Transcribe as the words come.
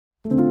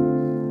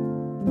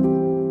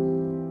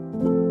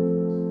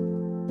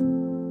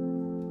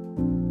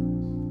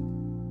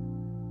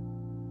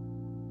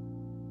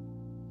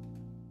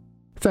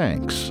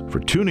Thanks for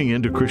tuning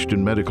in to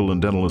Christian Medical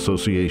and Dental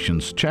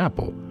Association's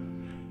Chapel.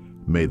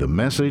 May the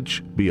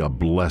message be a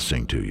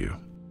blessing to you.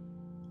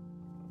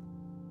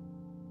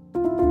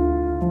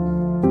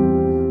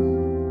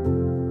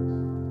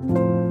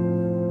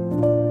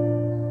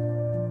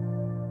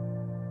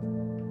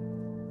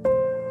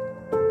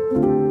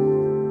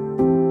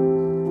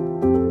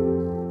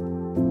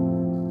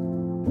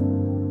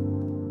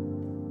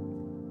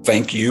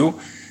 Thank you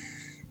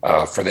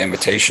for the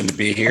invitation to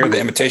be here. The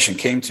invitation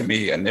came to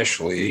me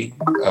initially.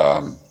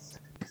 There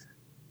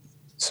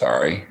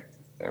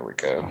we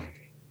go.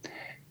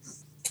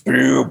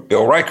 Through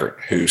Bill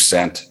Reichert, who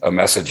sent a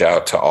message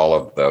out to all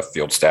of the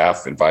field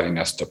staff inviting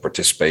us to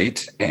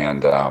participate.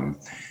 And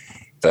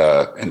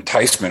the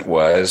enticement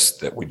was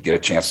that we'd get a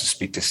chance to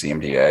speak to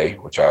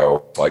CMDA, which I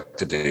always like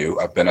to do.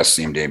 I've been a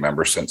CMDA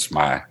member since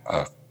my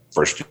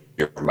first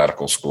year of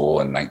medical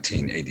school in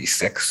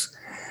 1986.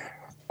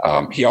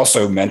 He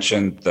also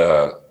mentioned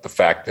the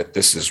fact that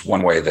this is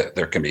one way that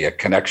there can be a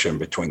connection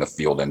between the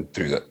field and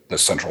through the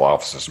central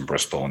offices in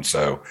Bristol. And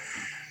so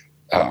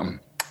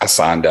I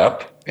signed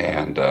up,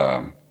 and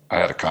I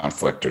had a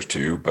conflict or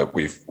two, but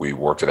we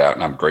worked it out,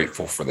 and I'm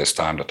grateful for this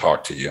time to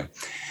talk to you.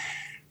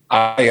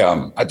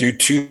 I do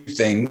two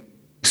things.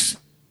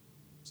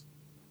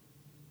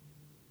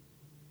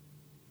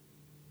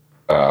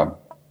 I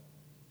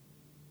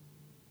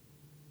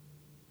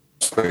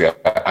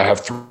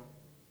have three.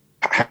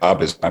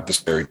 Job is I'm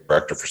the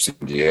director for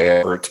CMDA.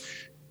 I worked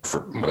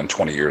for more than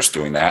 20 years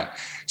doing that.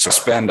 So I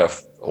spend a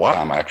lot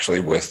of time actually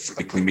with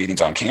weekly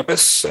meetings on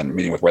campus and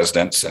meeting with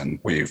residents, and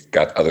we've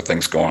got other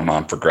things going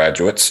on for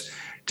graduates.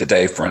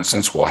 Today, for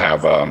instance, we'll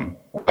have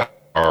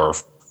our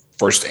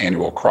first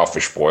annual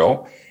crawfish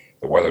boil.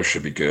 The weather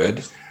should be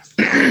good.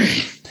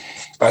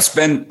 I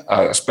spend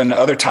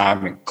other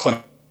time in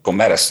clinical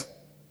medicine.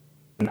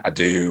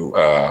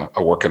 I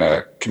work in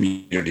a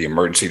community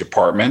emergency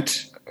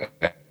department.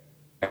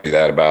 I do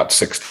that about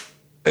 6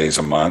 days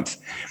a month.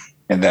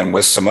 And then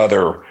with some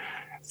other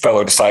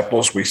fellow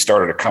disciples, we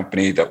started a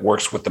company that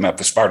works with the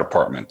Memphis Fire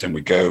Department. And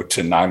we go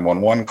to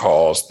 911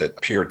 calls that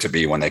appear to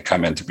be when they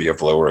come in to be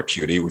of lower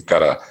acuity. We've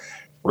got a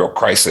real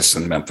crisis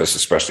in Memphis,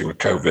 especially with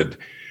COVID,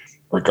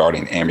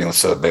 regarding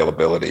ambulance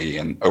availability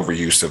and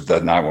overuse of the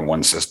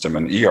 911 system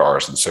and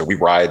ERs. And so we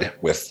ride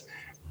with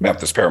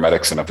Memphis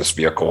paramedics and Memphis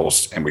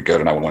vehicles, and we go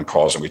to 911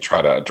 calls and we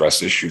try to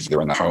address issues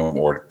either in the home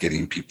or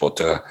getting people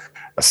to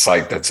a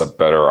site that's a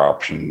better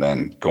option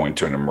than going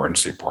to an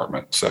emergency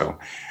department. So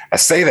I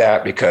say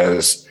that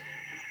because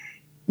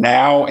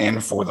now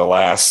and for the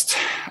last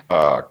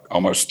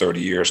almost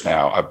 30 years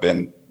now, I've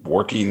been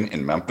working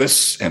in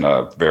Memphis in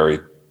a very,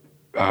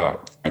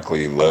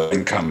 frankly,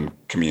 low-income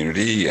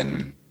community.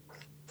 And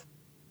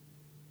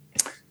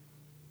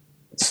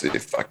let's see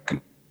if I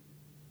can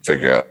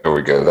figure out. There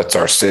we go. That's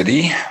our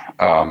city.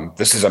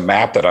 This is a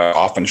map that I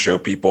often show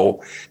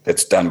people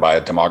that's done by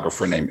a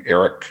demographer named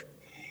Eric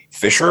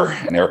Fisher,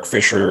 and Eric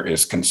Fisher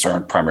is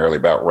concerned primarily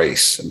about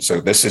race. And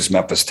so this is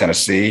Memphis,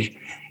 Tennessee.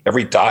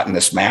 Every dot in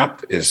this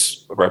map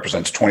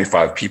represents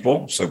 25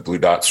 people. So blue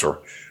dots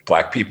are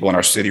Black people in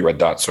our city, red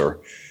dots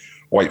are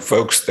white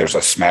folks. There's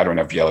a smattering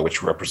of yellow,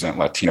 which represent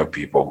Latino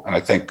people. And I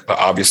think the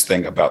obvious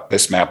thing about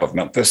this map of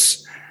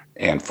Memphis,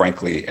 and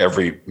frankly,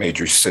 every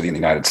major city in the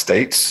United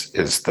States,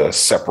 is the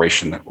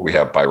separation that we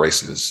have by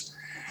races.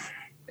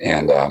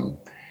 And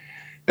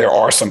there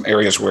are some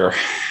areas where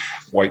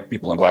white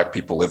people and Black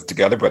people live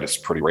together, but it's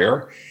pretty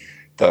rare.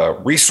 The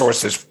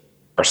resources for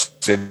our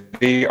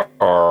city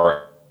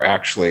are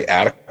actually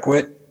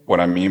adequate. What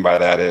I mean by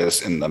that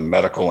is in the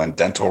medical and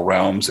dental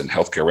realms and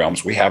healthcare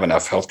realms, we have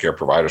enough healthcare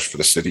providers for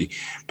the city,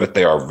 but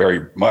they are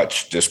very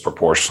much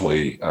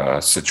disproportionately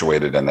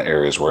situated in the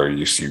areas where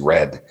you see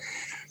red.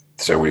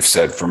 So we've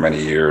said for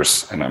many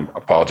years, and I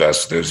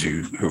apologize to those of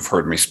you who've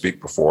heard me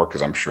speak before,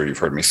 because I'm sure you've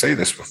heard me say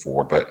this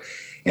before, but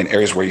in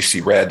areas where you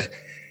see red,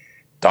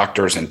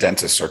 doctors and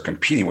dentists are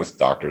competing with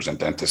doctors and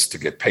dentists to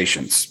get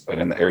patients. But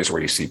in the areas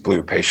where you see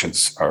blue,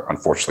 patients are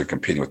unfortunately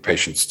competing with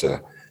patients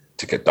to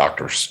get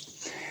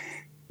doctors.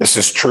 This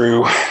is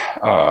true,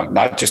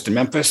 not just in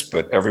Memphis,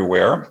 but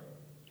everywhere.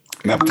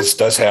 Memphis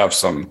does have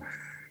some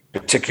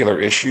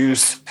particular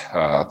issues.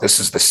 This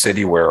is the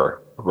city where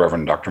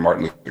Reverend Dr.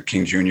 Martin Luther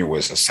King Jr.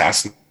 was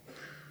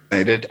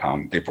assassinated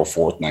on April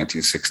 4th,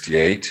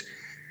 1968.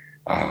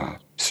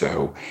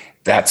 So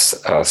that's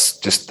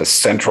just the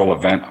central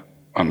event,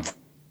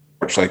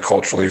 unfortunately,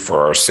 culturally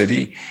for our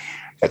city.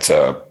 It's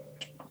a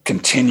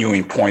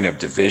continuing point of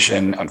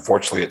division.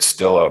 Unfortunately, it's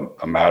still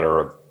a matter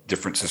of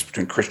differences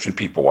between Christian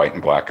people, white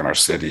and Black, in our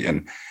city.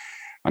 And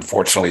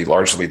unfortunately,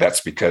 largely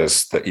that's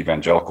because the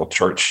evangelical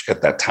church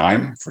at that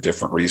time, for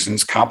different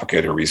reasons,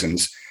 complicated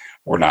reasons,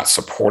 were not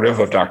supportive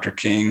of Dr.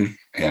 King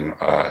and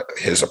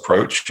his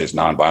approach, his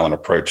nonviolent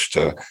approach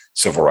to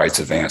civil rights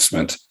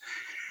advancement.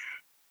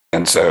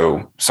 And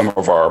so some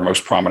of our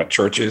most prominent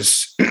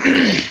churches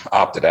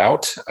opted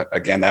out.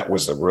 Again, that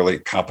was a really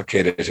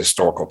complicated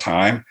historical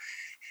time.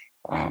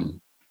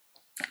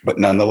 But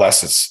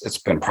nonetheless, it's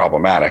been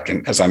problematic.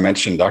 And as I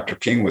mentioned, Dr.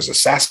 King was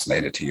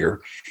assassinated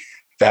here.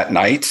 That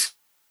night,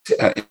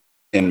 uh,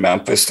 in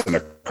Memphis and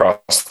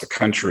across the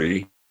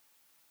country,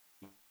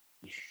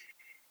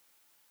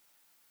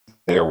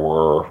 there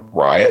were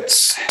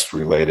riots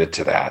related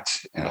to that.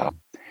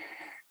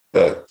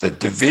 The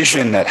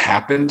division that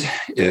happened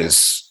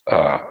is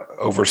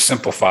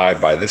oversimplified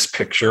by this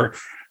picture,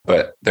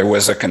 but there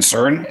was a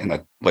concern in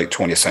the late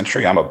 20th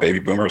century. I'm a baby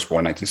boomer, I was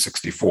born in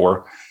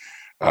 1964.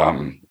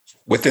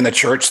 Within the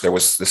church, there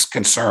was this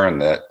concern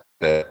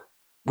that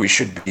we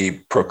should be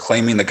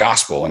proclaiming the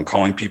gospel and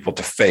calling people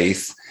to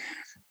faith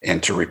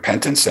and to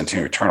repentance and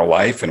to eternal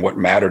life. And what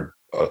mattered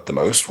the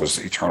most was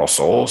eternal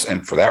souls.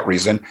 And for that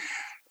reason,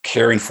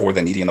 caring for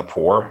the needy and the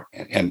poor.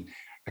 And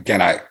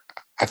again, I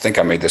think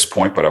I made this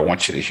point, but I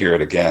want you to hear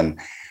it again.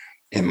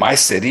 In my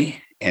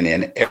city and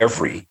in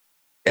every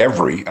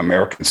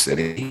American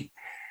city,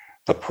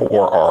 the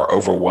poor are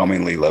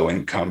overwhelmingly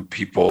low-income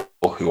people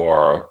who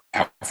are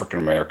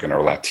African-American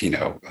or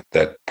Latino.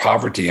 That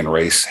poverty and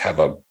race have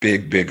a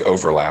big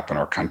overlap in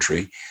our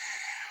country.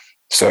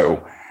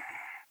 So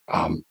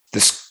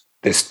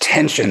this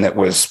tension that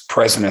was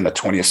present in the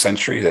 20th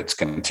century that's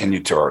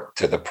continued to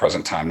the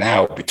present time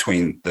now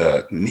between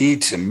the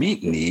need to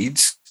meet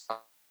needs of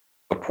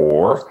the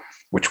poor,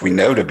 which we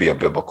know to be a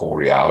biblical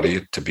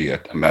reality, to be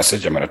a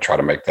message. I'm going to try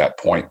to make that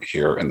point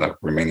here in the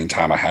remaining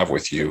time I have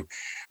with you.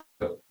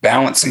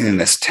 Balancing in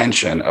this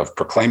tension of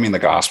proclaiming the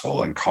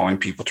gospel and calling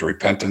people to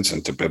repentance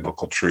and to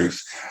biblical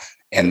truth,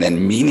 and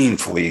then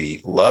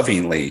meaningfully,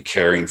 lovingly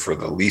caring for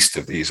the least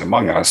of these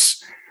among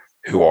us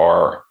who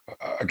are,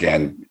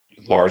 again,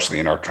 largely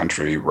in our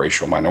country,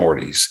 racial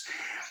minorities.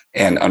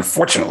 And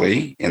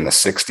unfortunately, in the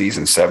 60s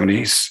and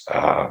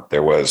 70s,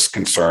 there was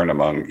concern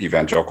among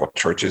evangelical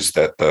churches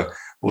that the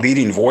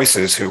leading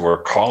voices who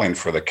were calling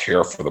for the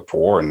care for the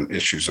poor and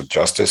issues of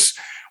justice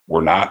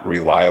were not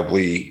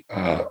reliably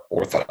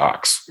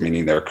orthodox,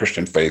 meaning their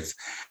Christian faith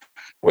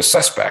was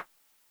suspect.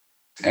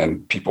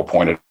 And people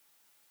pointed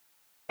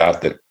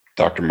out that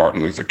Dr.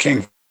 Martin Luther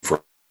King,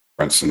 for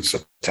instance,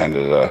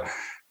 attended a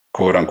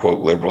quote unquote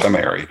liberal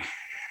seminary.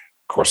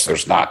 Of course,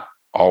 there's not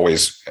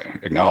always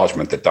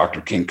acknowledgement that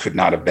Dr. King could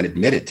not have been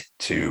admitted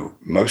to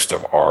most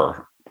of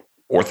our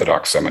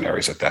Orthodox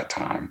seminaries at that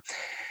time.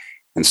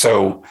 And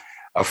so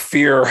a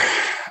fear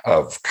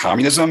of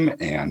communism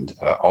and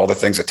all the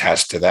things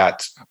attached to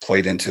that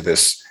played into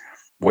this,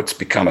 what's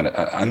become an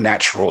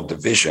unnatural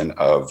division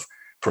of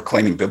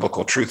proclaiming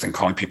biblical truth and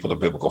calling people to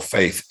biblical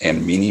faith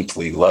and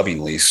meaningfully,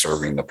 lovingly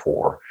serving the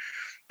poor.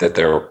 That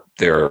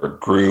there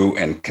grew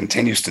and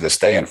continues to this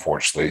day,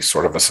 unfortunately,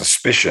 sort of a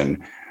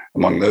suspicion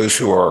among those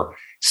who are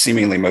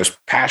seemingly most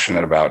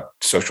passionate about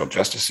social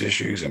justice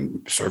issues and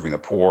serving the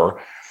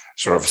poor,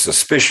 sort of a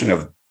suspicion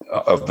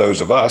of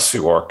those of us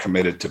who are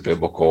committed to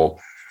biblical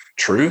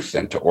truth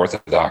and to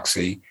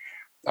orthodoxy,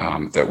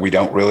 that we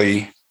don't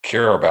really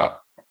care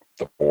about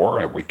the poor,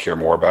 and we care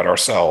more about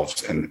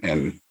ourselves,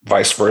 and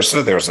vice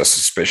versa. There's a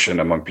suspicion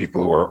among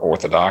people who are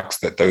orthodox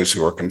that those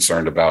who are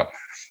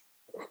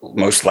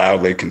most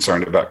loudly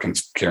concerned about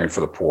caring for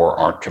the poor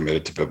aren't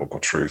committed to biblical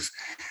truth.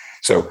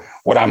 So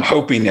what I'm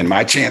hoping in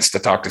my chance to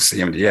talk to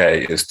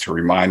CMDA is to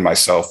remind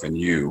myself and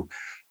you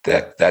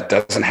that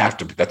doesn't have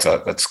to be, that's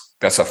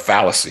a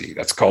fallacy.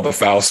 That's called the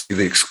fallacy of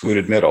the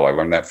excluded middle. I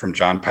learned that from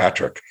John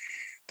Patrick,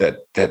 that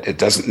it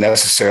doesn't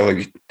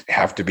necessarily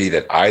have to be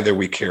that either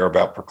we care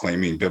about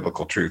proclaiming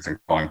biblical truth and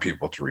calling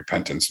people to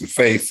repentance and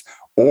faith,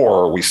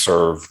 or we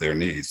serve their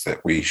needs,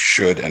 that we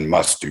should and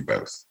must do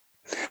both.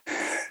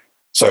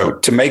 So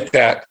to make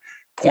that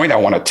point, I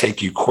want to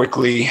take you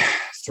quickly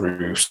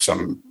through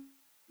some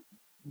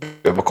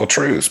biblical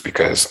truths,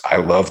 because I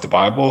love the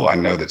Bible. I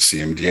know that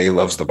CMDA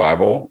loves the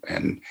Bible,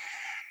 and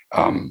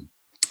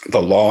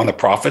the law and the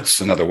prophets,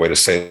 another way to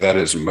say that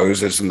is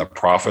Moses and the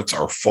prophets,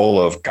 are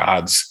full of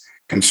God's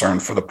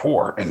concern for the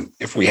poor. And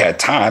if we had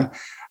time,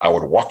 I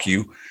would walk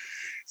you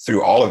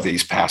through all of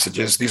these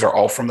passages. These are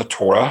all from the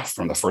Torah,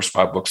 from the first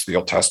 5 books of the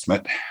Old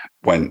Testament,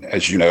 when,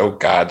 as you know,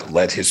 God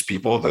led his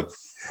people, the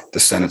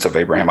descendants of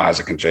Abraham,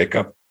 Isaac, and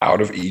Jacob,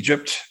 out of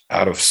Egypt,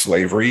 out of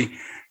slavery,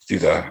 through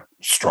the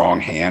strong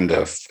hand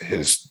of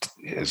his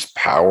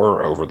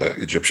power over the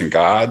Egyptian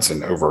gods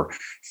and over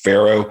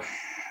Pharaoh,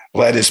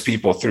 led his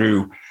people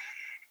through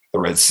the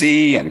Red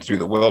Sea and through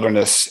the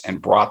wilderness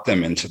and brought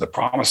them into the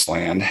promised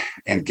land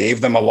and gave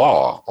them a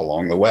law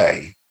along the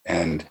way.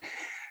 And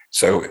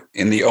so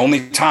in the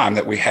only time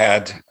that we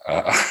had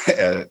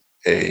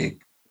a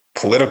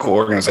political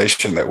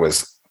organization that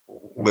was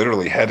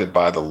literally headed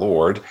by the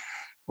Lord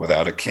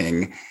without a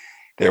king,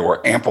 there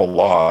were ample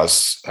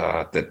laws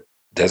that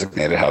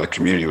designated how the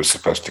community was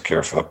supposed to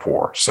care for the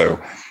poor.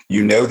 So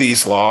you know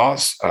these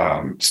laws.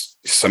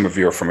 Some of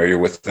you are familiar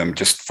with them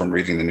just from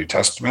reading the New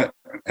Testament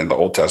and the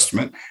Old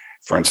Testament.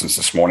 For instance,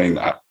 this morning,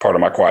 part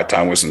of my quiet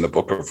time was in the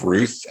book of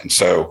Ruth. And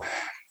so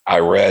I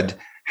read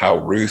how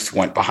Ruth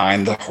went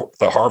behind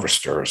the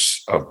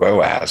harvesters of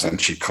Boaz and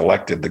she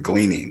collected the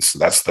gleanings. So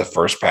that's the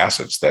first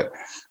passage, that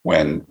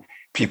when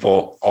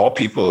all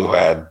people who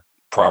had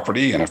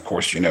property, and of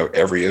course, you know,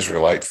 every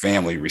Israelite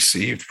family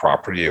received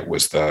property. It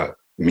was the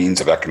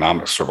means of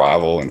economic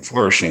survival and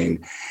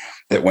flourishing,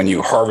 that when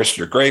you harvest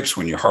your grapes,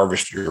 when you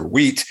harvest your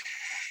wheat,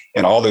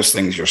 and all those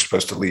things, you're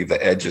supposed to leave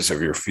the edges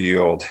of your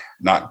field.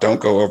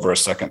 Don't go over a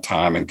second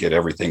time and get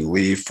everything.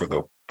 Leave for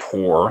the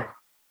poor,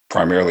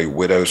 primarily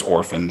widows,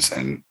 orphans,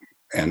 and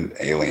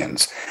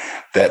aliens.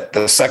 That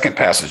the second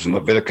passage in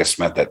Leviticus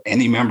meant that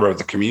any member of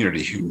the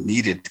community who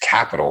needed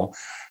capital,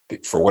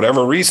 for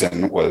whatever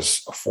reason,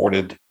 was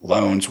afforded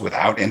loans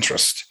without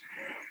interest.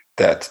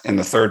 That in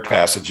the third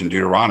passage in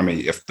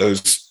Deuteronomy, if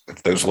those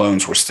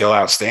loans were still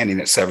outstanding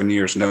at 7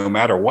 years, no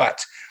matter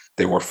what,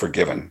 they were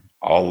forgiven.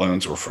 All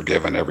loans were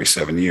forgiven every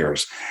 7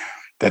 years.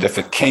 That if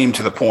it came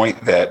to the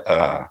point that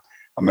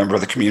a member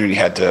of the community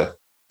had to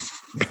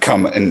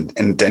become an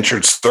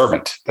indentured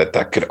servant,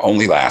 that could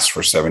only last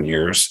for 7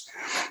 years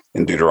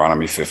in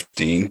Deuteronomy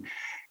 15,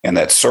 and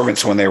that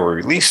servants, when they were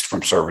released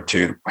from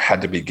servitude,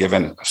 had to be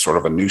given sort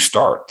of a new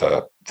start.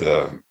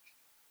 The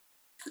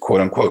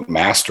quote unquote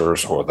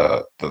masters, or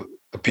the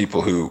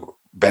people who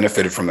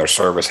benefited from their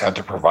service, had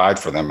to provide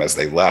for them as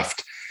they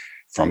left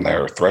from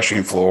their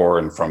threshing floor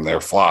and from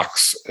their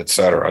flocks, et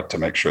cetera, to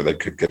make sure they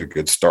could get a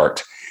good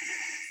start.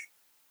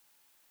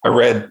 I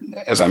read,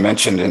 as I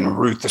mentioned in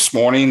Ruth this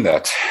morning,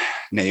 that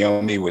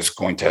Naomi was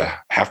going to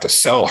have to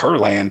sell her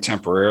land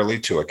temporarily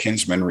to a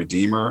kinsman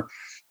redeemer.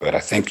 But I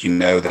think you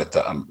know that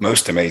the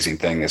most amazing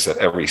thing is that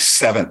every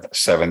seventh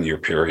 7-year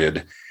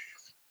period,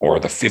 or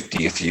the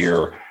 50th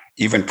year,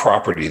 even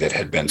property that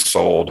had been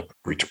sold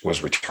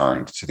was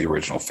returned to the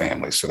original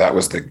family. So that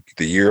was the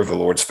year of the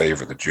Lord's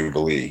favor, the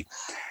Jubilee.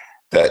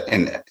 That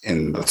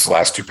in the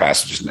last two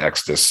passages in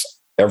Exodus,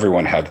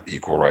 everyone had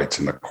equal rights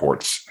in the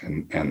courts,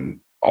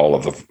 and all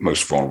of the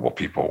most vulnerable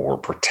people were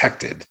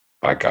protected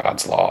by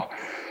God's law.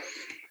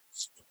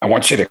 I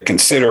want you to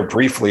consider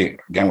briefly,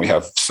 again, we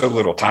have so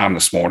little time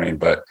this morning,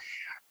 but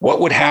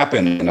what would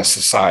happen in a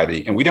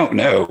society, and we don't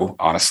know,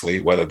 honestly,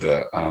 whether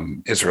the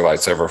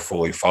Israelites ever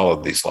fully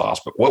followed these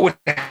laws, but what would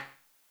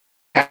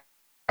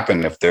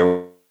happen if there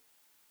was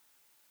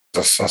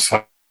a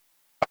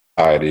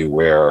society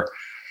where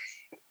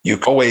you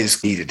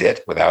always needed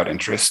it without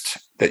interest,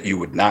 that you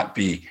would not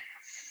be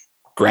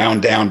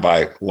ground down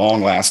by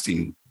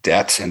long-lasting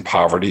debts and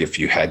poverty? If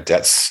you had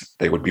debts,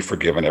 they would be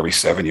forgiven every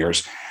 7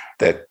 years.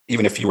 That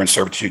even if you were in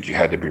servitude, you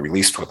had to be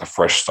released with a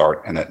fresh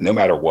start, and that no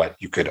matter what,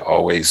 you could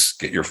always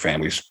get your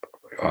family's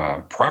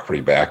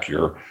property back,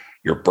 your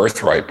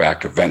birthright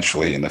back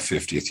eventually in the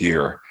 50th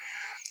year.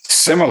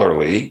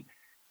 Similarly,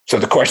 so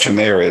the question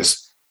there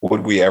is,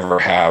 would we ever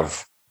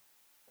have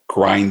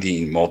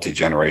grinding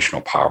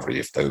multi-generational poverty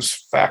if those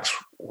facts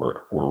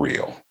were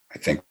real? I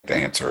think the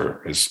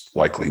answer is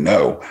likely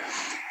no.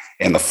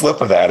 And the flip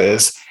of that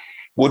is,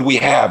 would we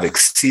have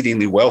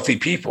exceedingly wealthy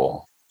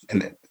people?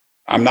 And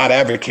I'm not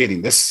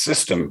advocating this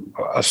system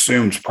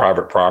assumes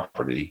private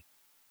property.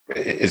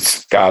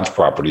 It's God's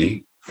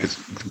property.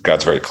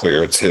 God's very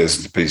clear. It's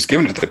his, but he's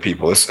given it to the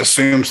people. This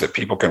assumes that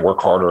people can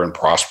work harder and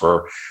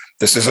prosper.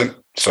 This isn't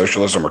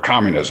socialism or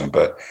communism,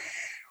 but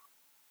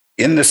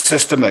in the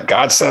system that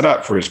God set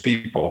up for his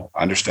people,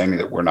 understanding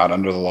that we're not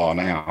under the law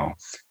now,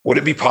 would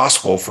it be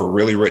possible for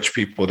really rich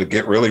people to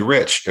get really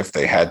rich if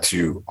they had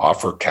to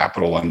offer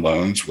capital and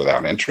loans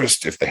without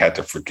interest, if they had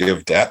to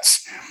forgive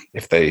debts,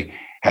 if they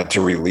had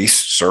to release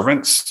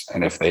servants,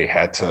 and if they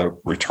had to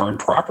return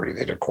property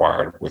they'd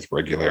acquired with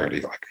regularity?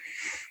 Like,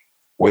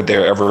 would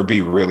there ever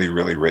be really,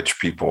 really rich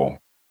people,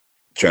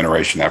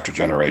 generation after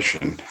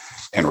generation,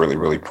 and really,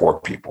 really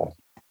poor people?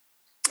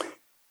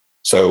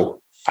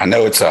 So I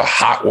know it's a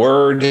hot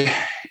word,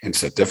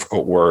 it's a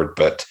difficult word,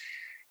 but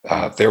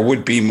there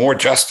would be more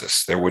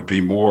justice, there would be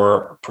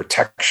more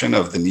protection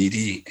of the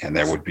needy, and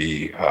there would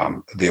be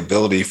the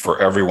ability for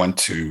everyone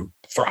to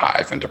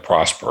thrive and to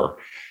prosper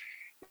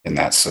in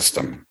that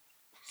system.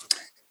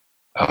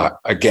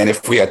 Again,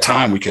 if we had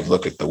time, we could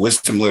look at the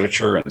wisdom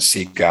literature and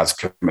see God's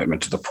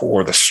commitment to the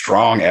poor, the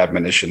strong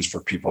admonitions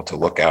for people to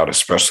look out,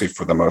 especially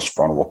for the most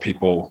vulnerable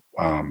people.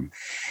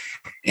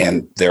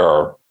 And there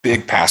are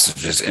big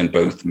passages in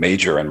both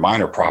major and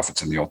minor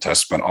prophets in the Old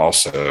Testament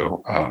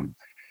also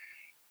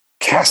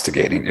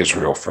castigating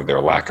Israel for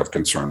their lack of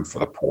concern for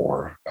the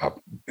poor.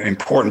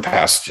 Important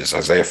passages,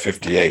 Isaiah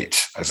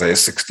 58, Isaiah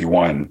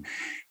 61,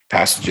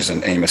 passages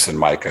in Amos and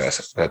Micah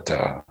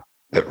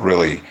that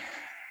really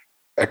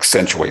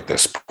accentuate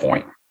this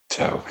point.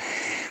 So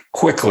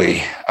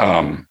quickly,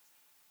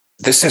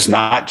 this is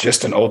not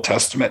just an Old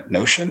Testament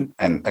notion.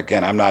 And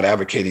again, I'm not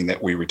advocating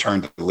that we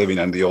return to living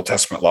under the Old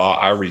Testament law.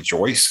 I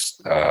rejoice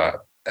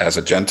as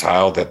a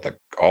Gentile that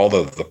all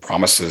of the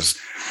promises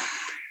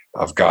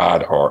of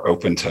God are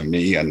open to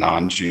me, a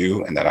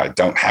non-Jew, and that I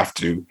don't have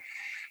to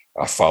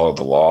follow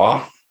the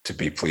law to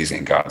be pleasing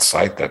in God's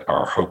sight, that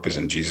our hope is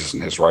in Jesus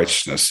and his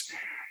righteousness.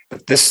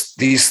 But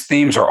these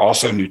themes are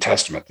also New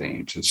Testament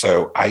themes. And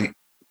so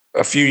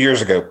a few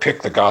years ago,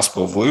 picked the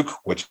Gospel of Luke,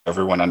 which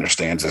everyone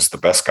understands is the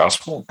best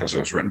gospel because it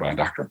was written by a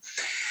doctor.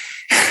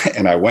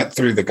 And I went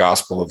through the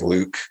Gospel of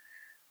Luke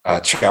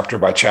chapter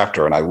by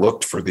chapter, and I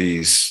looked for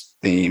these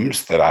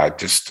themes that I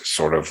just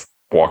sort of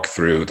walk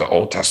through the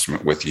Old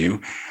Testament with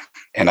you.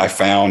 And I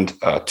found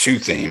two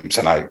themes.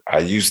 And I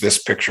use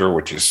this picture,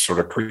 which is sort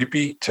of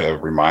creepy, to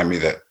remind me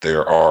that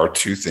there are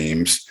two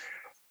themes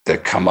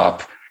that come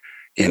up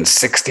in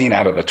 16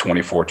 out of the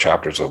 24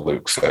 chapters of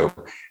Luke. So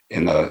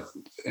in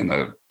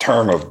the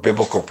term of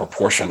biblical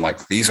proportion,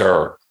 like these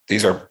are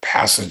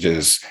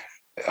passages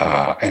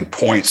and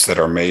points that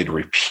are made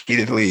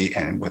repeatedly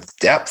and with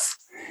depth.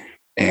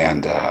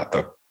 And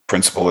the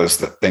principle is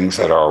that things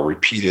that are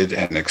repeated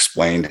and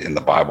explained in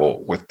the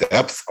Bible with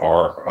depth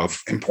are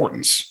of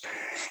importance.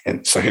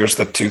 And so here's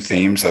the two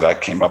themes that I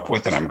came up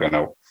with, and I'm going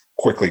to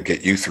quickly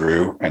get you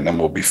through, and then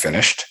we'll be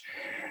finished.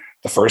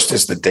 The first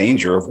is the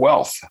danger of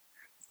wealth.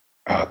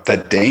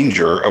 The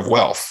danger of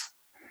wealth.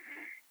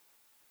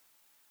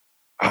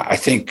 I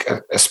think,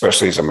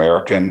 especially as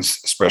Americans,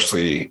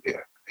 especially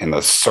in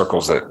the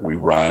circles that we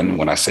run,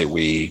 when I say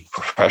we,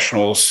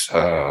 professionals,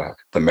 the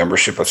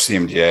membership of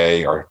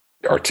CMDA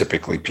are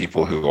typically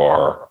people who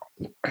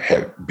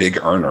have big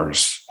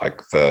earners.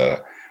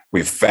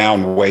 We've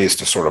found ways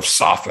to sort of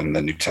soften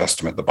the New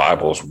Testament, the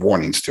Bible's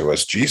warnings to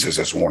us,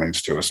 Jesus'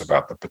 warnings to us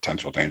about the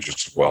potential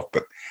dangers of wealth.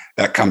 But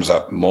that comes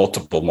up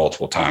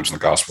multiple times in the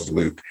Gospel of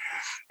Luke.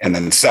 And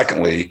then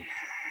secondly,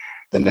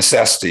 the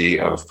necessity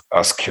of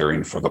us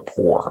caring for the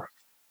poor,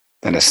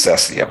 the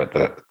necessity of it,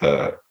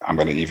 I'm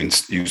going to even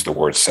use the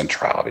word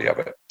centrality of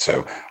it.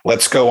 So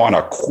let's go on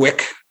a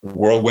quick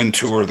whirlwind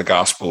tour of the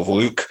Gospel of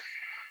Luke,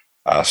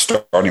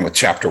 starting with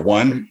chapter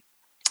 1.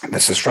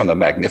 This is from the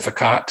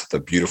Magnificat, the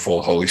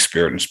beautiful Holy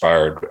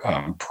Spirit-inspired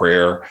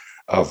prayer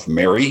of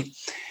Mary.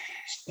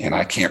 And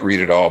I can't read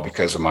it all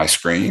because of my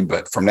screen,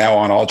 but from now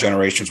on, all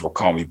generations will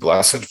call me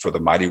blessed, for the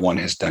Mighty One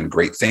has done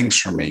great things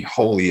for me.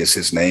 Holy is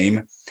his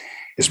name.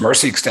 His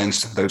mercy extends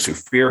to those who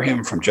fear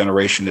him from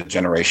generation to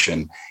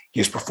generation.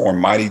 He has performed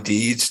mighty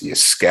deeds. He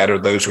has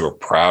scattered those who are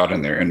proud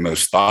in their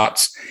inmost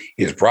thoughts.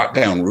 He has brought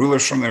down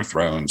rulers from their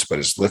thrones, but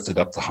has lifted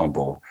up the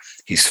humble.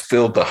 He's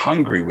filled the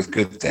hungry with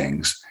good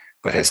things,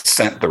 but has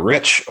sent the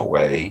rich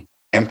away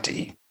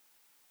empty.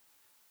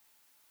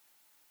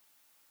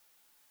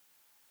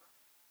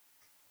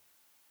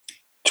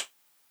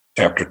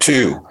 Chapter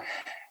 2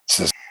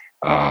 says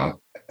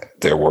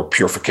there were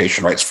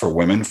purification rites for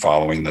women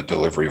following the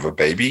delivery of a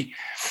baby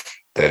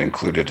that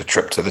included a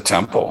trip to the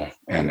temple,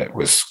 and it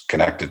was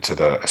connected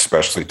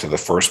especially to the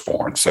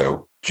firstborn.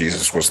 So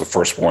Jesus was the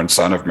firstborn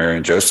son of Mary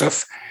and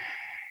Joseph.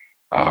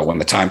 When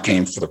the time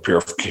came for the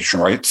purification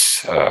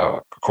rites,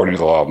 according to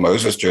the law of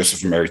Moses,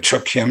 Joseph and Mary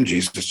took him,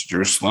 Jesus, to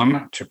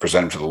Jerusalem to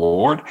present him to the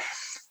Lord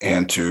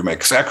and to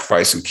make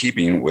sacrifice in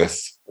keeping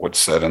with what's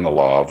said in the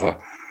law of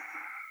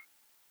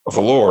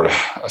the Lord,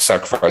 a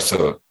sacrifice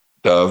of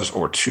doves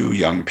or 2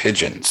 young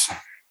pigeons.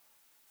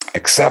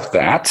 Except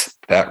that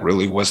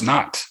really was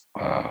not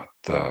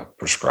the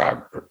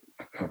prescribed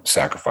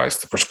sacrifice.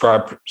 The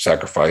prescribed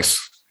sacrifice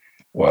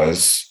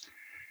was,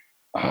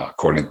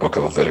 according to the book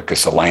of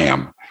Leviticus, a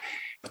lamb.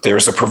 But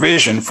there's a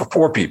provision for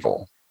poor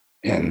people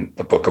in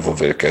the book of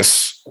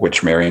Leviticus,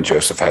 which Mary and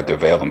Joseph had to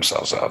avail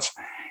themselves of.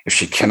 If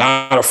she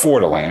cannot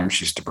afford a lamb,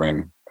 she's to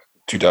bring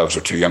 2 doves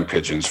or 2 young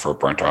pigeons for a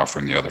burnt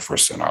offering, the other for a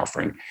sin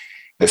offering.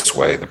 This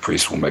way, the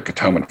priest will make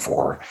atonement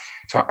for her.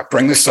 So I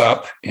bring this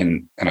up,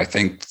 and I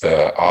think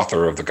the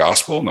author of the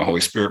gospel and the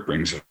Holy Spirit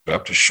brings it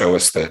up to show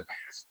us that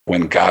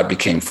when God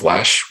became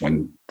flesh,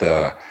 when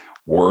the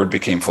Word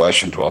became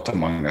flesh and dwelt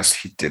among us,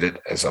 he did it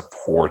as a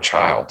poor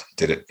child. He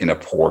did it in a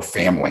poor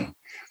family.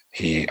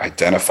 He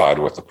identified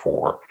with the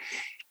poor.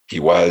 He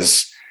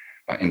was,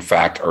 in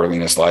fact, early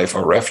in his life,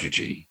 a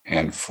refugee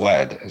and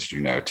fled, as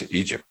you know, to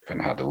Egypt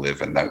and had to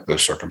live in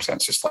those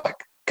circumstances.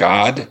 Like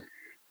God,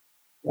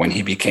 when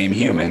he became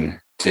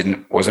human,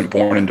 wasn't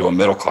born into a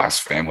middle-class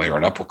family or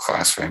an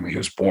upper-class family. He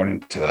was born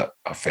into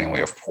a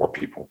family of poor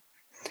people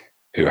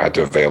who had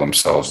to avail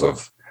themselves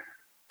of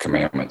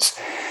commandments.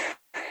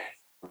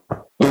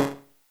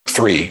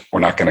 3, we're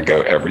not going to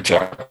go every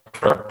chapter,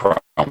 I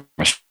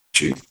promise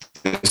you.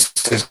 This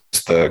is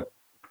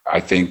I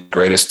think,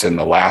 greatest and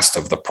the last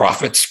of the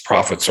prophets.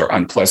 Prophets are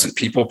unpleasant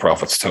people.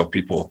 Prophets tell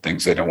people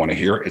things they don't want to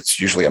hear. It's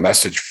usually a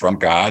message from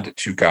God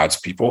to God's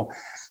people.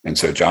 And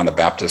so John the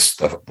Baptist,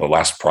 the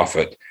last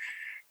prophet,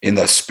 in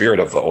the spirit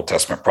of the Old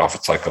Testament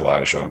prophets like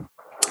Elijah,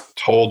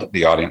 told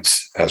the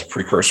audience, as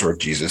precursor of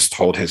Jesus,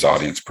 told his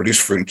audience, produce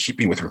fruit in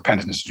keeping with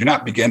repentance. Do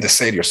not begin to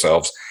say to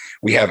yourselves,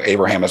 we have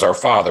Abraham as our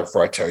father,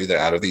 for I tell you that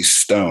out of these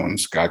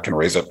stones, God can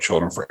raise up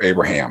children for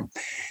Abraham.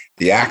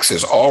 The axe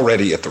is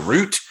already at the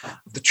root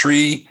of the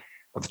trees,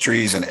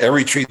 and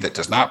every tree that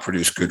does not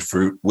produce good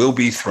fruit will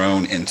be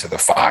thrown into the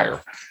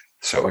fire.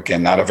 So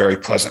again, not a very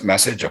pleasant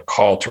message, a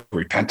call to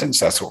repentance.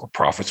 That's what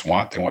prophets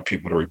want. They want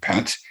people to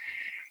repent.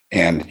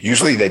 And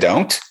usually they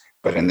don't.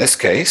 But in this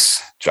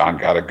case, John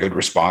got a good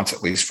response,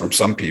 at least from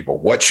some people.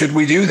 What should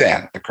we do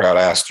then? The crowd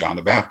asked John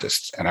the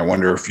Baptist. And I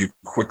wonder if you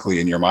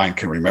quickly in your mind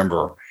can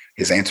remember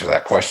his answer to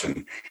that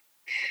question.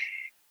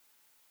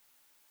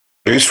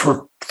 Produce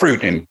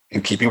fruit in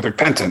keeping with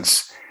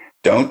repentance.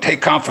 Don't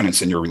take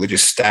confidence in your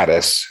religious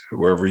status,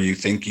 whoever you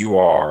think you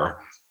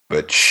are,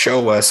 but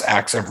show us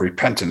acts of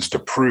repentance to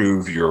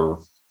prove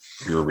your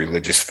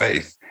religious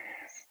faith.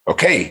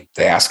 Okay,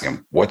 they ask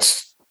him,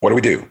 what do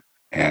we do?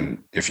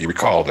 And if you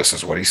recall, this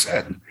is what he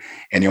said.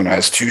 Anyone who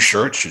has 2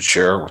 shirts should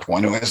share with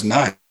one who has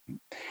none.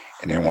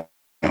 And anyone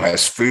who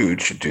has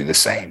food should do the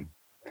same.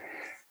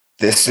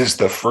 This is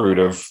the fruit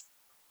of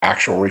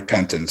actual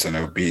repentance and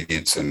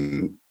obedience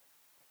and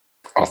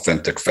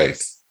authentic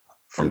faith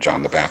from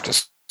John the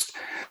Baptist.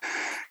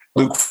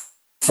 Luke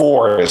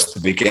 4 is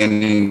the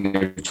beginning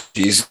of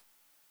Jesus'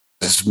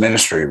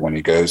 ministry when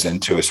he goes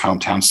into his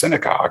hometown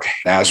synagogue,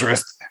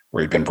 Nazareth,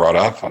 where he'd been brought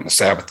up on the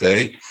Sabbath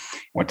day.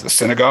 Went to the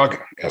synagogue,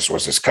 as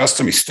was his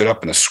custom. He stood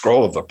up, and the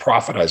scroll of the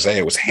prophet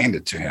Isaiah was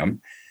handed to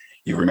him.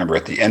 You remember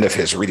at the end of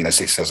his reading this,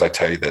 he says, I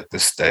tell you that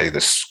this day,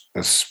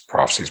 this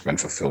prophecy has been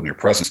fulfilled in your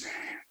presence.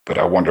 But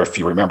I wonder if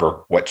you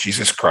remember what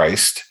Jesus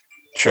Christ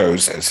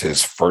chose as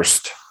his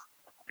first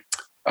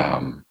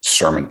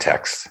sermon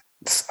text.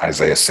 It's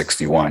Isaiah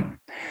 61.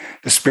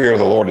 The Spirit of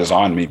the Lord is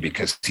on me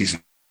because he's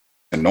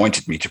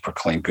anointed me to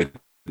proclaim good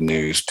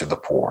news to the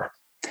poor.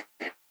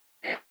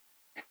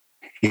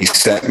 He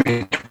sent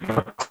me to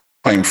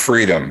proclaim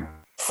freedom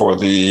for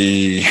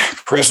the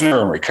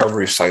prisoner and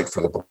recovery sight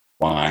for the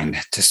blind,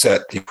 to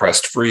set the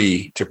oppressed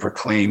free, to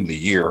proclaim the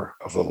year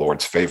of the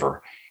Lord's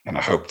favor. And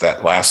I hope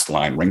that last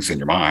line rings in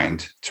your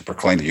mind. To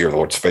proclaim the year of the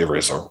Lord's favor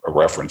is a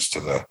reference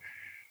to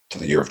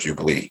the year of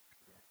Jubilee.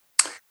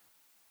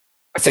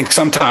 I think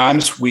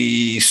sometimes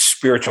we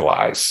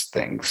spiritualize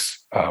things.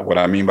 What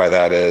I mean by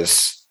that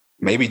is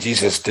maybe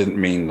Jesus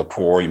didn't mean the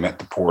poor, he meant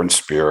the poor in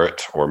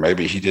spirit, or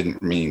maybe he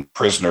didn't mean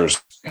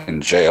prisoners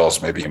in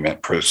jails, maybe he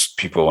meant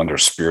people under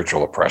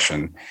spiritual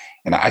oppression.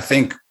 And I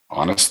think,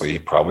 honestly, he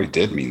probably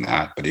did mean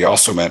that, but he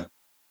also meant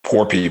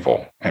poor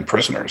people and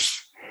prisoners.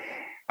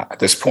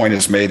 This point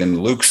is made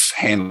in Luke's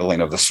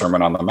handling of the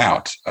Sermon on the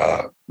Mount.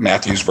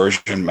 Matthew's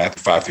version,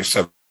 Matthew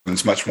 5-7,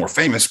 is much more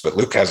famous, but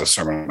Luke has a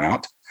Sermon on the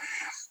Mount.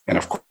 And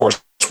of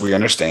course, we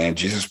understand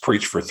Jesus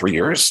preached for 3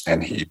 years,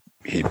 and he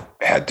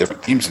had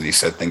different themes, and he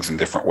said things in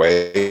different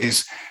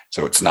ways.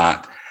 So it's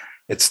not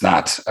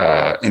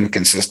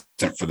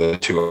inconsistent for the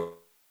two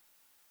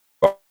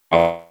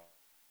to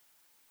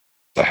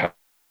have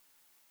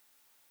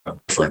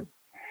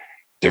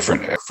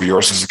different. For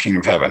yours is the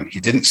kingdom of heaven. He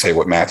didn't say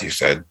what Matthew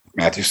said.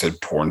 Matthew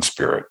said poor in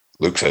spirit.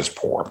 Luke says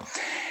poor.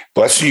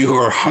 Blessed are you who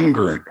are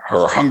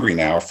hungry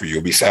now, for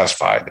you'll be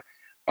satisfied.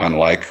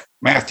 Unlike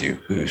Matthew,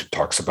 who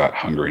talks about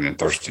hungering and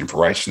thirsting for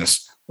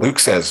righteousness, Luke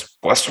says,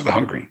 blessed are the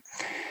hungry.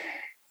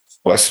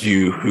 Blessed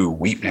you who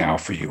weep now,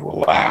 for you will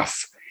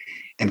laugh.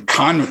 In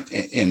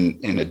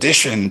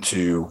addition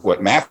to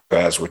what Matthew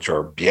has, which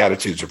are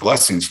beatitudes or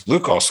blessings,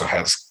 Luke also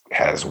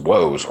has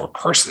woes or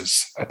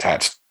curses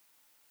attached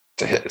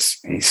to his.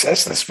 And he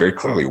says this very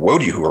clearly. Woe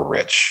to you who are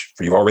rich,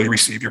 for you've already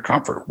received your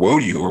comfort. Woe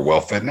to you who are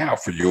well fed now,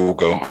 for you will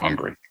go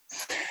hungry.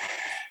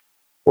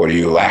 Woe to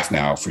you who laugh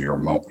now, for you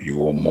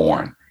will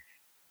mourn.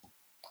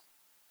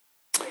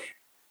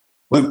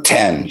 Luke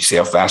 10, you see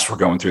how fast we're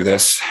going through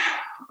this?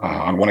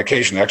 On one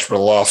occasion, the expert of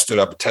the law stood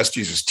up to test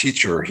Jesus'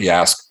 teacher. He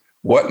asked,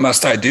 what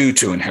must I do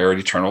to inherit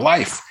eternal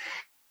life?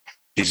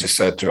 Jesus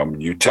said to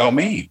him, you tell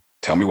me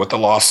what the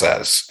law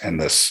says. And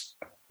this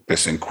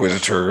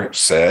inquisitor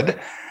said,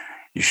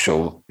 he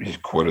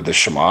quoted the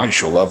Shema, you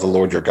shall love the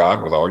Lord your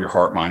God with all your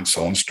heart, mind,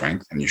 soul, and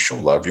strength, and you shall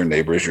love your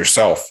neighbor as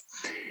yourself.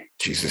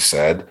 Jesus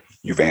said,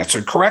 you've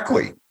answered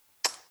correctly.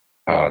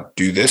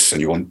 Do this and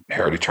you will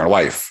inherit eternal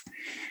life.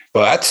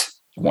 But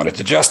he wanted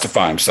to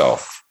justify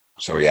himself.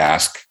 So he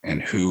asked,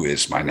 and who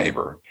is my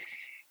neighbor?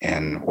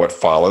 And what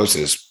follows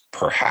is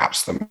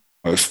perhaps the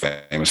most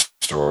famous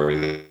story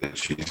that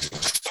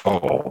Jesus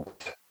told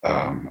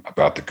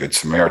about the Good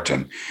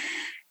Samaritan,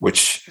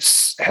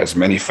 which has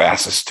many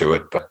facets to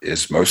it, but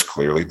is most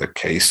clearly the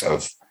case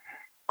of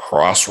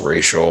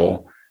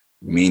cross-racial,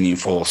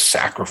 meaningful,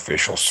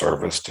 sacrificial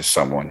service to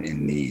someone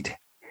in need.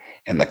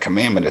 And the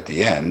commandment at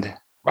the end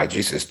by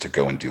Jesus to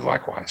go and do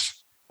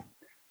likewise.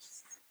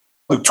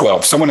 Luke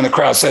 12, someone in the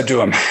crowd said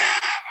to him,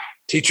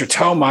 teacher,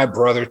 tell my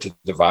brother to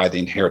divide the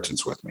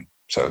inheritance with me.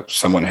 So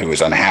someone who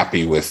is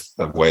unhappy with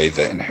the way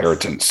the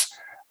inheritance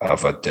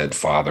of a dead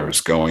father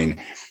is going,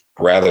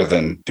 rather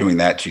than doing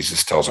that,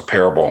 Jesus tells a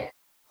parable.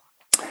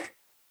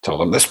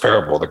 Told him this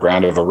parable, the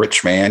ground of a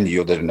rich man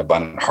yielded an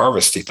abundant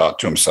harvest. He thought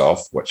to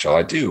himself, what shall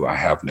I do? I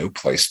have no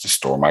place to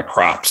store my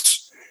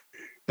crops.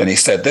 Then he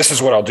said, this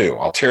is what I'll do.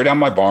 I'll tear down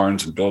my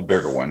barns and build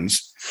bigger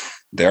ones.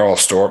 There I'll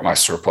store up my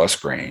surplus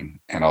grain,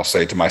 and I'll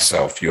say to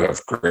myself, you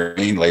have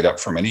grain laid up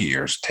for many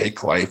years.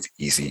 Take life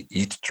easy,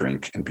 eat,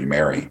 drink, and be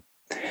merry.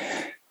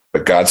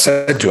 But God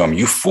said to him,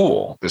 you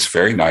fool, this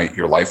very night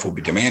your life will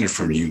be demanded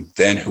from you.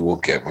 Then who will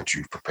get what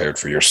you've prepared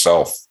for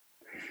yourself?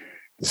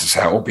 This is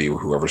how it will be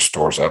whoever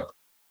stores up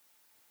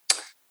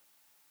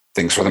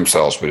things for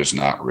themselves, but is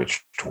not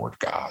rich toward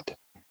God.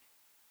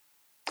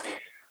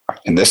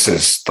 And this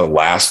is the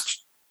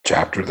last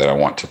chapter that I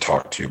want to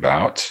talk to you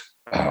about.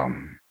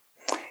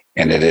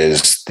 And it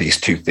is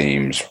these two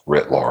themes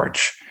writ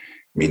large,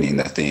 meaning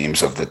the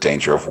themes of the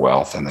danger of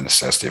wealth and the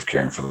necessity of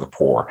caring for the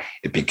poor.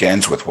 It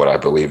begins with what I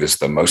believe is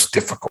the most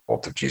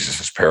difficult of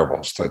Jesus's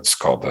parables. That's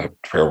called the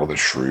parable of the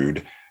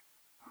shrewd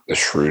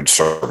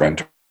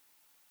servant,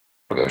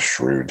 a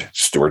shrewd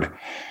steward.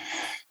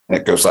 And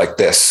it goes like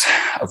this.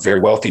 A very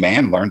wealthy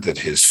man learned that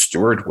his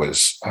steward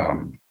was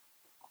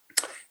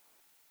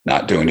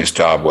not doing his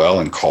job well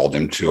and called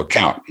him to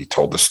account. He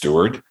told the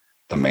steward,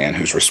 the man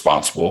who's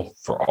responsible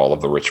for all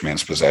of the rich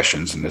man's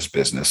possessions in this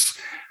business,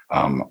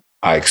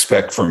 I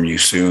expect from you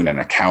soon an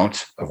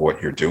account of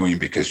what you're doing,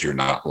 because you're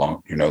no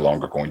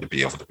longer going to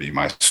be able to be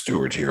my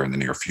steward here in the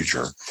near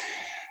future.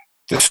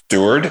 The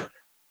steward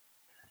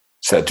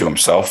said to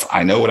himself,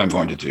 I know what I'm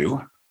going to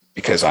do,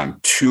 because I'm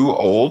too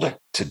old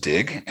to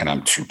dig and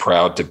I'm too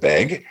proud to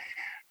beg.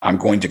 I'm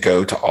going to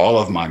go to all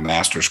of my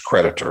master's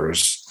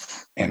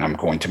creditors and I'm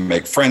going to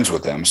make friends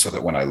with them so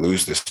that when I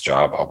lose this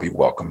job, I'll be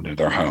welcomed into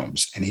their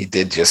homes. And he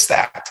did just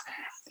that.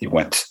 He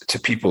went to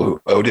people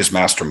who owed his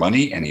master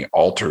money and he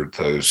altered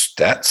those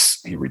debts.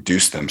 He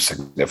reduced them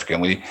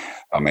significantly.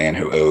 A man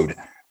who owed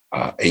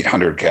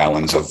 800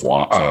 gallons of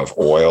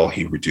oil,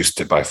 he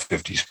reduced it by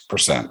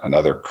 50%.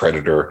 Another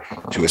creditor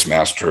to his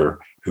master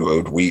who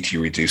owed wheat, he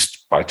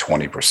reduced by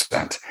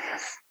 20%.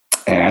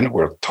 And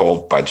we're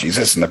told by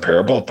Jesus in the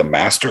parable, the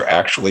master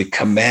actually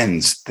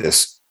commends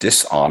this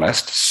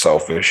dishonest,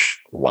 selfish,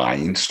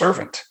 lying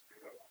servant.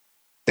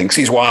 Thinks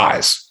he's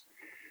wise.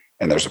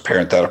 And there's a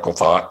parenthetical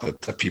thought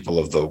that the people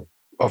of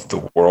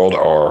the world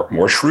are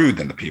more shrewd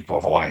than the people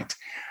of light.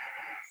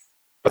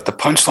 But the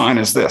punchline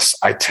is this.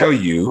 I tell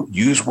you,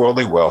 use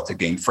worldly wealth to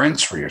gain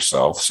friends for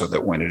yourself so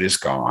that when it is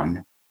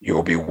gone, you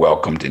will be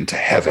welcomed into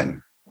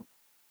heaven.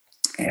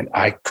 And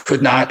I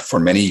could not for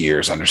many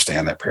years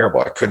understand that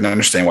parable. I couldn't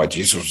understand why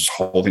Jesus was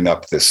holding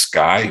up this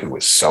guy who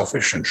was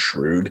selfish and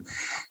shrewd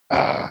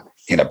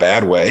in a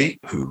bad way,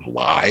 who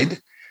lied,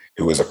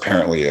 who was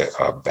apparently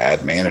a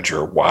bad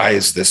manager. Why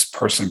is this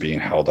person being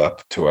held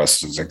up to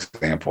us as an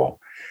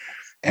example?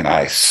 And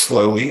I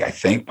slowly, I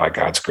think by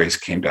God's grace,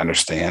 came to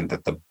understand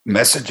that the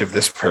message of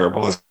this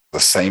parable is the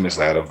same as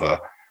that of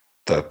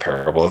the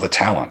parable of the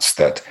talents,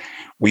 that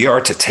we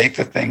are to take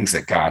the things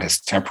that God has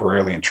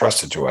temporarily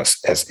entrusted to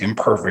us, as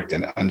imperfect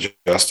and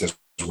unjust as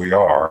we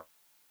are.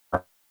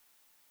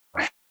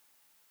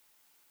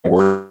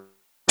 We're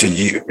to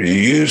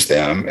use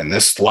them in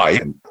this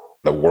life, in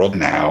the world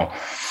now,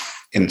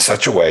 in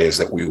such a way as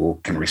that we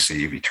can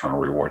receive eternal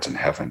rewards in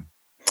heaven.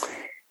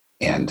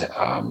 And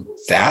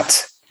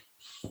that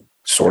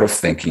sort of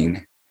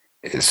thinking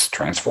is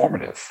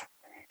transformative.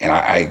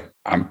 And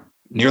I'm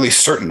nearly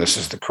certain this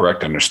is the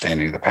correct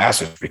understanding of the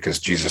passage, because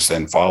Jesus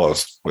then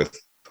follows with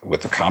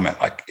the comment,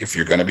 like, if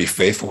you're going to be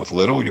faithful with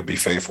little, you'll be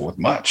faithful with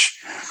much.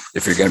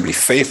 If you're going to be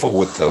faithful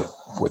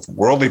with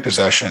worldly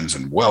possessions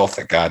and wealth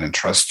that God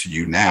entrusts to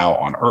you now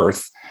on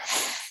earth,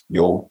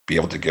 you'll be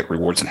able to get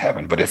rewards in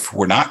heaven. But if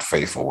we're not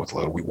faithful with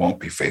little, we won't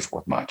be faithful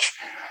with much.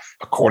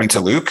 According to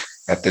Luke,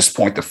 at this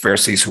point, the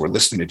Pharisees who were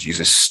listening to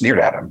Jesus sneered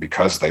at him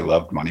because they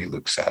loved money,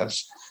 Luke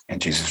says.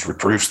 And Jesus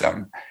reproves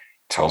them,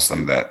 tells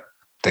them that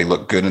they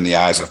look good in the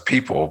eyes of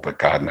people, but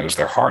God knows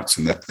their hearts.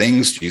 And the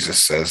things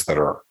Jesus says that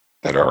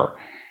are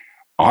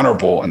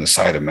honorable in the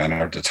sight of men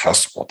are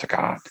detestable to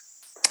God.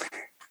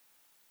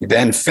 He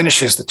then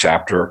finishes the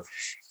chapter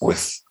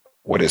with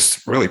what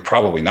is really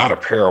probably not a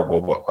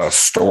parable, but a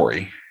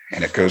story.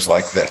 And it goes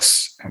like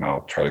this, and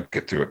I'll try to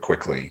get through it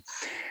quickly.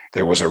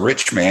 There was a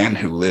rich man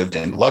who lived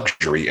in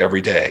luxury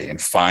every day, in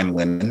fine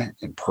linen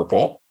and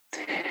purple.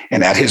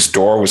 And at his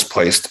door was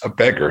placed a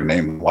beggar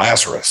named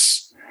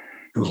Lazarus,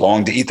 who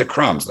longed to eat the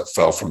crumbs that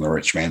fell from the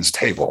rich man's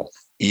table.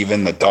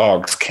 Even the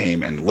dogs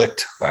came and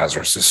licked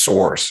Lazarus's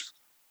sores.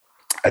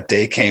 A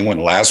day came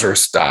when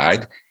Lazarus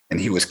died, and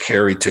he was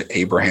carried to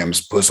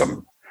Abraham's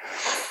bosom.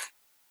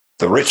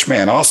 The rich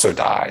man also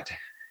died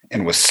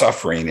and was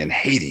suffering in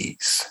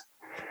Hades.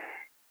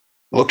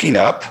 Looking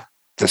up,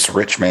 this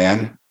rich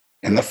man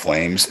in the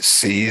flames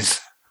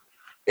sees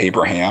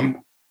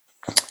Abraham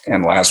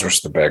and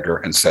Lazarus the beggar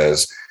and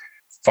says,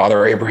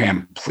 Father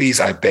Abraham,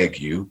 please, I beg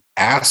you,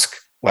 ask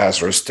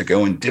Lazarus to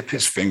go and dip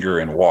his finger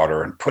in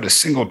water and put a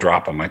single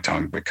drop on my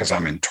tongue, because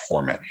I'm in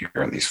torment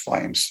here in these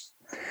flames.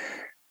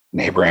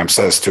 And Abraham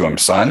says to him,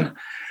 Son,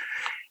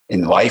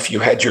 in life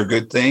you had your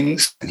good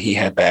things and he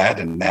had bad,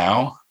 and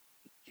now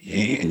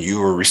he and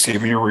you are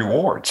receiving your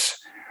rewards.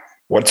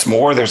 What's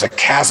more, there's a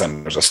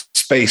chasm, there's a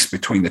space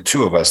between the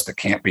two of us that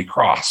can't be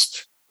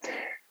crossed.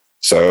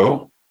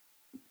 So,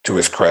 to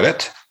his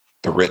credit,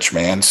 the rich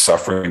man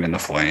suffering in the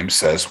flames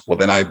says, well,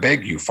 then I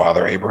beg you,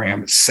 Father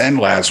Abraham, send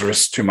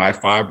Lazarus to my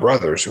 5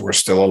 brothers who are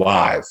still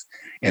alive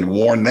and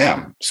warn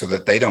them so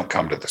that they don't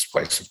come to this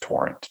place of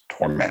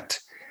torment.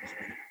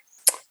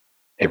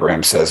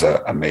 Abraham says an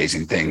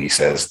amazing thing. He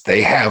says,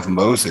 they have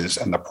Moses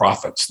and the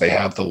prophets. They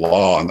have the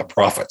law and the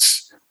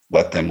prophets.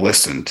 Let them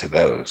listen to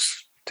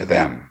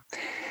them.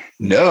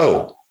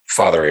 No,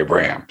 Father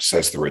Abraham,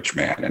 says the rich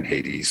man in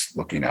Hades,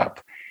 looking up.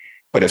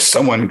 But if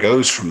someone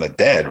rises from the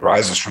dead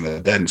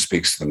and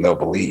speaks to them, they'll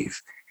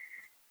believe.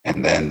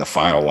 And then the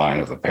final line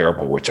of the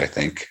parable, which I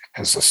think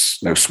has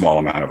no small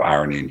amount of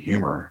irony and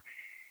humor.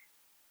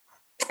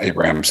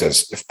 Abraham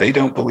says, if they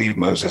don't believe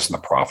Moses and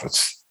the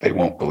prophets, they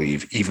won't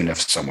believe even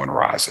if someone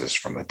rises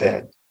from the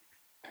dead.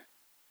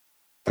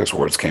 Those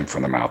words came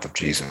from the mouth of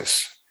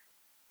Jesus.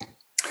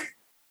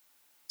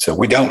 So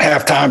we don't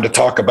have time to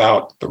talk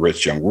about the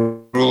rich young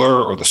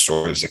ruler or the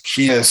story of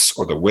Zacchaeus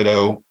or the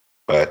widow.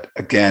 But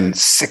again,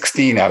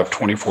 16 out of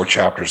 24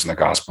 chapters in the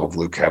Gospel of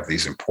Luke have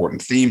these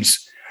important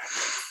themes: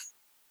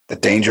 the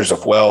dangers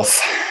of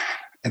wealth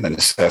and the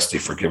necessity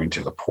for giving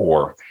to the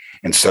poor.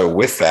 And so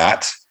with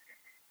that,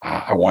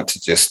 I want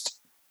to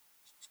just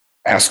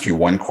ask you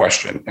one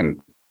question. And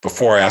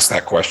before I ask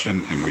that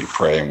question and we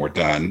pray and we're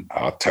done,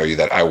 I'll tell you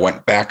that I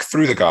went back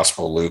through the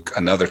Gospel of Luke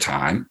another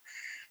time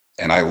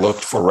and I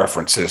looked for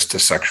references to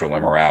sexual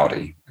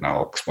immorality. And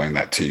I'll explain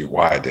that to you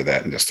why I did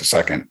that in just a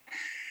second.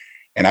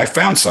 And I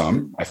found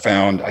some. I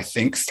found, I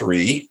think,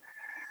 3.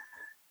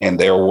 And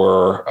there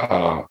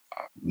were,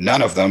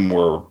 none of them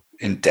were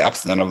in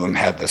depth. None of them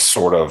had this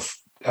sort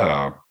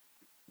of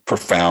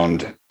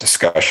profound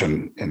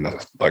discussion in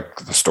the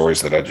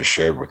stories that I just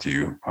shared with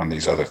you on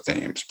these other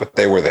themes, but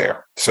they were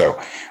there. So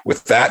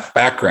with that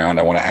background,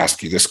 I want to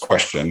ask you this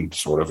question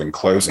sort of in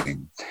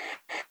closing.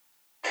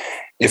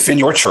 If in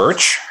your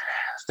church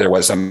there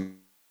was a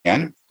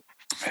man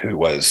who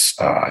was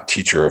a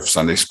teacher of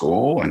Sunday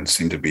school and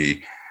seemed to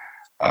be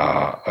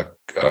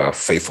a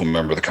faithful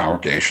member of the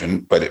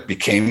congregation, but it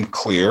became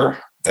clear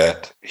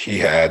that he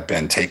had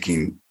been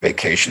taking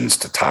vacations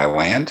to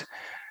Thailand,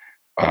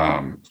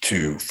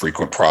 to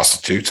frequent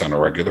prostitutes on a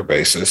regular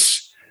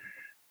basis,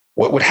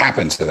 what would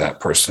happen to that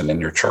person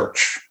in your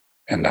church?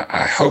 And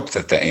I hope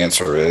that the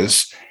answer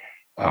is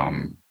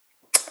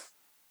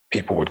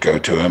people would go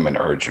to him and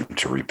urge him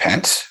to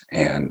repent,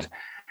 and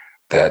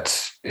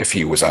that if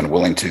he was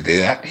unwilling to do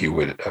that, he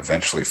would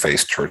eventually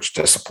face church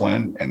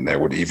discipline. And there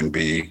would even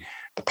be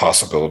the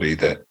possibility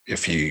that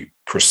if he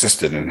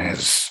persisted in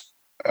his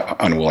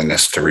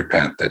unwillingness to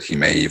repent, that he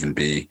may even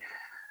be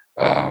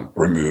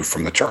removed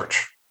from the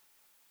church.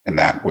 And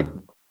that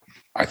would,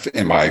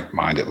 in my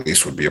mind at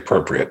least, would be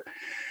appropriate.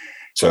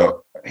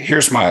 So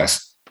here's my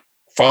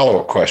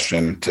follow-up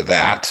question to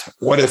that.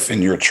 What if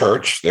in your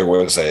church there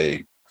was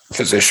a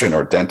physician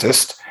or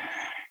dentist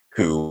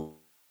who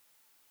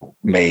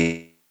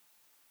made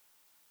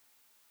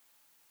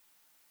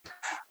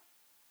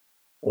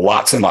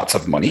lots and lots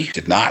of money,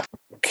 did not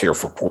care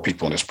for poor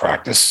people in his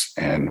practice,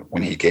 and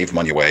when he gave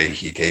money away,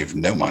 he gave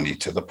no money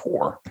to the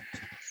poor?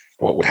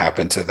 What would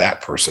happen to that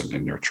person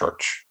in your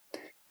church?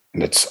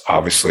 And it's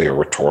obviously a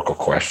rhetorical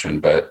question,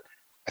 but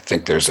I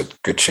think there's a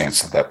good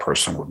chance that that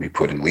person would be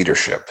put in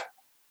leadership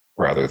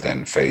rather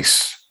than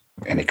face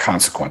any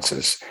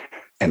consequences.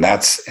 And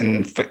that's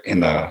in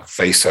the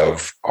face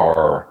of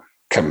our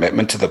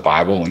commitment to the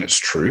Bible and its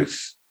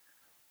truth,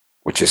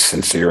 which is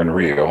sincere and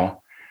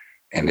real.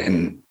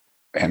 And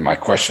my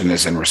question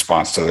is in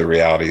response to the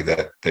reality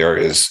that there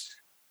is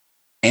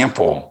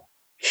ample,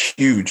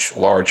 huge,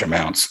 large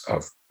amounts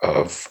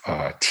of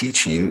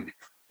teaching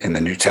in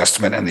the New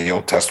Testament and the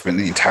Old Testament,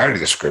 the entirety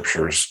of the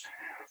scriptures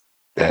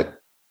that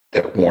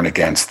warn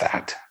against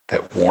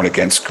that warn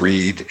against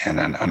greed and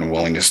an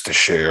unwillingness to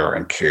share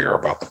and care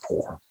about the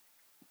poor.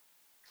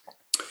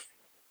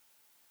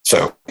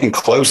 So in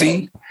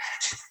closing,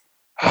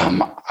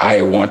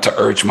 I want to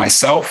urge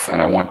myself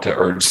and I want to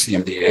urge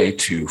CMDA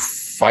to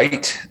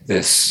fight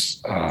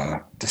this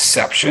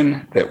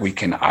deception that we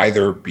can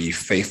either be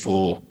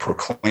faithful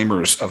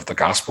proclaimers of the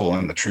gospel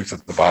and the truth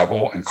of the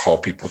Bible and call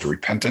people to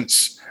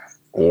repentance,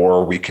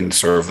 or we can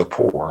serve the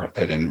poor,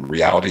 that in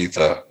reality,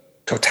 the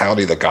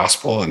totality of the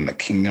gospel and the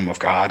kingdom of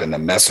God and the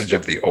message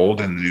of the Old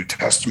and the New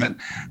Testament,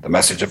 the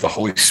message of the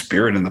Holy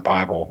Spirit in the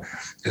Bible,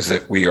 is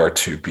that we are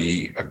to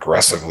be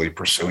aggressively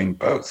pursuing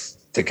both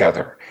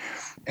together.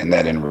 And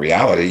that in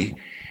reality,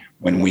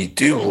 when we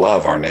do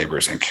love our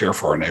neighbors and care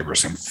for our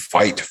neighbors and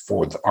fight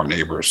for our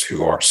neighbors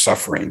who are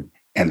suffering,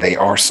 and they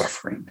are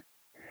suffering,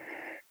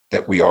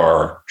 that we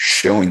are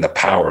showing the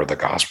power of the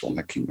gospel and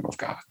the kingdom of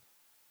God.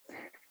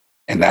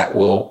 And that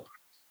will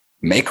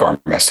make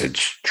our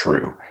message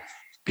true,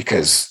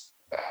 because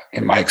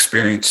in my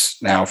experience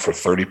now for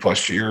 30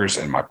 plus years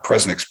and my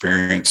present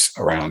experience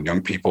around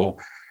young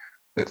people,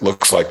 it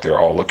looks like they're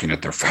all looking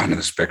at their phone in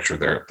this picture.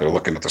 They're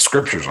looking at the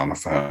scriptures on the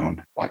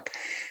phone. Like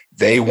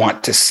they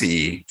want to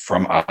see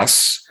from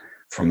us,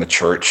 from the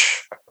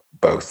church,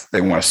 both.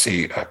 They want to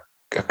see a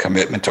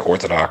commitment to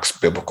Orthodox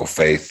biblical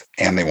faith,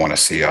 and they want to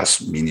see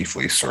us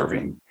meaningfully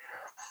serving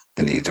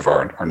the needs of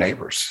our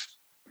neighbors.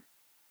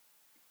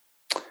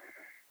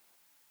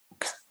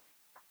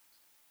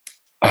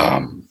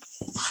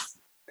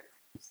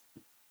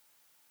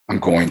 I'm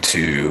going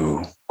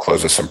to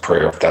close with some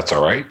prayer, if that's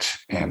all right,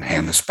 and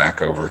hand this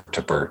back over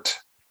to Bert.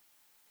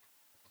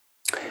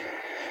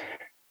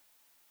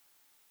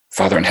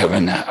 Father in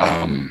heaven,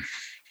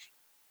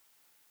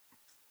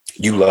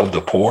 you love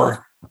the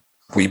poor.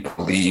 We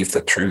believe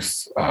the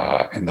truth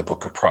in the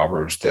book of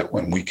Proverbs that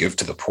when we give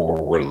to the poor,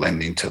 we're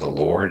lending to the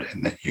Lord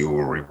and that you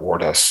will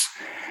reward us.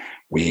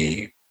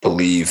 We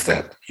believe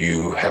that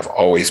you have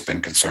always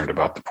been concerned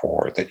about the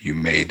poor, that you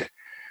made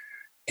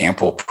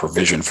ample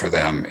provision for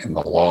them in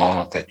the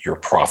law, that your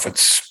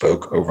prophets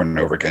spoke over and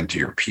over again to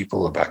your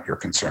people about your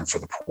concern for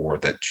the poor,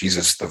 that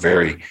Jesus, the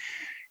very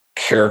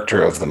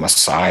character of the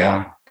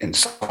Messiah in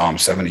Psalm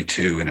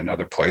 72 and in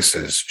other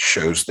places,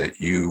 shows that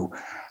you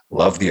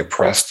love the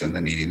oppressed and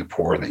the needy and the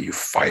poor, and that you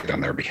fight on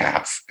their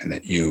behalf, and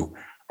that you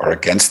are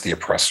against the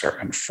oppressor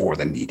and for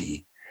the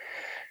needy.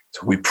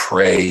 So we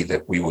pray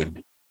that we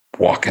would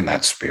walk in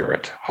that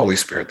spirit, Holy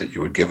Spirit, that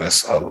you would give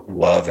us a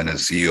love and a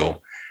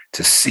zeal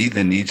to see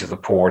the needs of the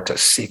poor, to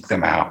seek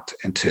them out,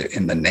 and to,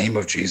 in the name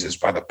of Jesus,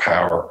 by the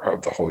power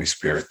of the Holy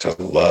Spirit,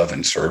 to love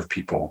and serve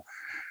people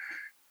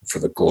for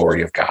the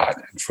glory of God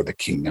and for the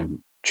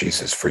kingdom,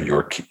 Jesus, for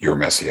your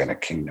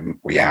messianic kingdom.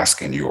 We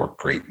ask in your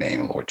great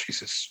name, Lord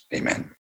Jesus. Amen.